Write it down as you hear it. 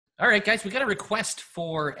All right, guys, we got a request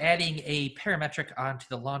for adding a parametric onto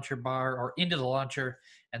the launcher bar or into the launcher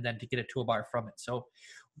and then to get a toolbar from it. So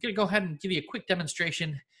we're going to go ahead and give you a quick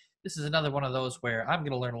demonstration. This is another one of those where I'm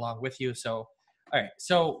going to learn along with you. So, all right,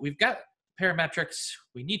 so we've got parametrics.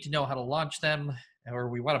 We need to know how to launch them, or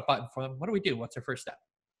we want a button for them. What do we do? What's our first step?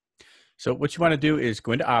 So what you want to do is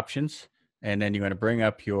go into Options, and then you want to bring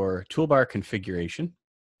up your toolbar configuration.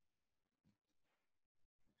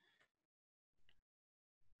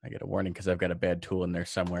 I get a warning because I've got a bad tool in there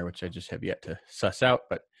somewhere, which I just have yet to suss out.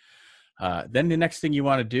 But then the next thing you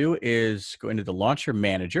want to do is go into the Launcher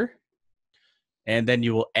Manager, and then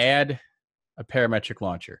you will add a parametric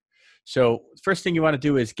launcher. So first thing you want to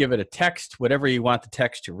do is give it a text, whatever you want the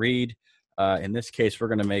text to read. In this case, we're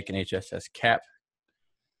going to make an HSS cap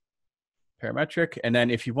parametric. And then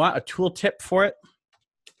if you want a tooltip for it.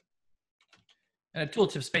 And a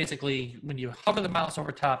tooltip is basically when you hover the mouse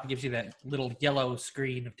over top, it gives you that little yellow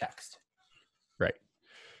screen of text. Right.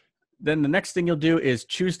 Then the next thing you'll do is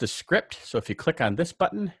choose the script. So if you click on this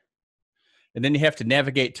button, and then you have to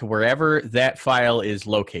navigate to wherever that file is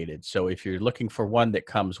located. So if you're looking for one that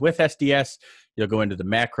comes with SDS, you'll go into the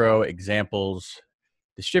macro, examples,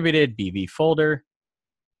 distributed, BV folder.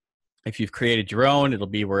 If you've created your own, it'll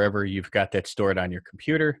be wherever you've got that stored on your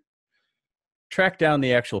computer. Track down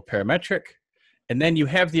the actual parametric. And then you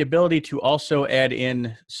have the ability to also add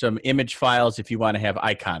in some image files if you want to have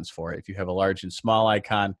icons for it. If you have a large and small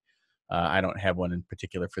icon, I don't have one in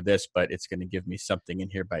particular for this, but it's going to give me something in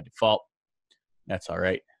here by default. That's all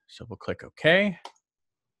right. So we'll click OK.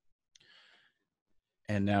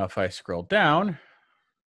 And now if I scroll down,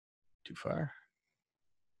 too far,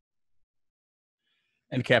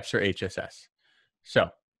 and caps are HSS. So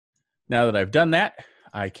now that I've done that,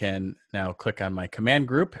 I can now click on my command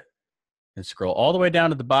group and scroll all the way down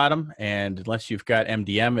to the bottom. And unless you've got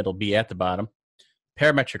MDM, it'll be at the bottom.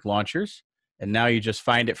 Parametric launchers. And now you just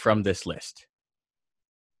find it from this list.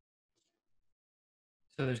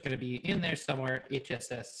 So there's going to be in there somewhere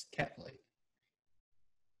HSS cat plate,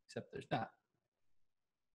 except there's not.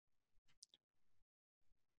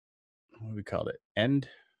 What do we call it? End.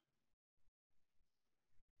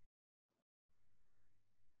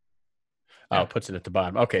 Oh, it puts it at the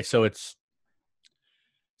bottom. Okay, so it's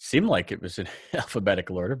seemed like it was in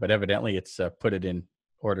alphabetical order, but evidently it's put it in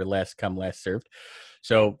order last come, last served.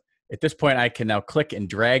 So at this point, I can now click and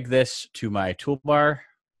drag this to my toolbar.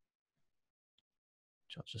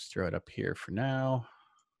 I'll just throw it up here for now.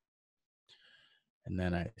 And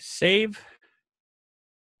then I save.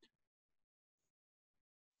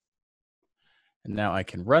 And now I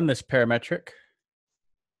can run this parametric.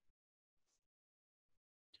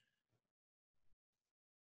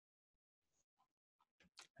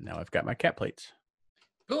 And now I've got my cat plates.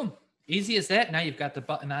 Boom. Easy as that. Now you've got the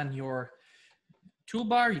button on your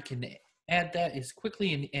toolbar. You can add that as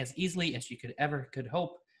quickly and as easily as you could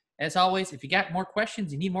hope. As always, if you got more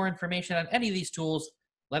questions, you need more information on any of these tools,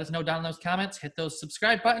 let us know down in those comments. Hit those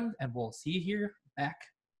subscribe button, and we'll see you here back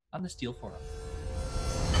on the Steel Forum.